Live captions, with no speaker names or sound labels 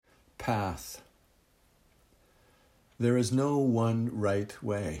Path. There is no one right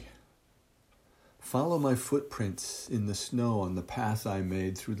way. Follow my footprints in the snow on the path I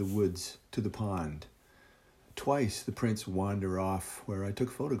made through the woods to the pond. Twice the prints wander off where I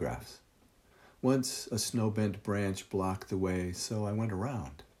took photographs. Once a snow-bent branch blocked the way, so I went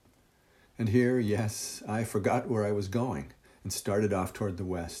around. And here, yes, I forgot where I was going and started off toward the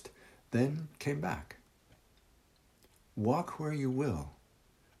west, then came back. Walk where you will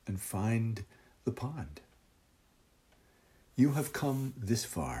and find the pond. You have come this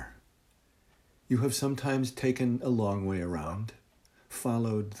far. You have sometimes taken a long way around,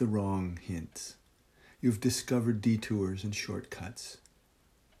 followed the wrong hints. You've discovered detours and shortcuts.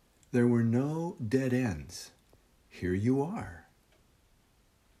 There were no dead ends. Here you are.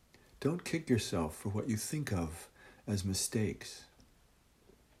 Don't kick yourself for what you think of as mistakes.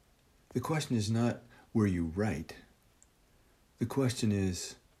 The question is not, were you right? The question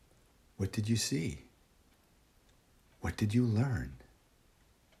is, what did you see? What did you learn?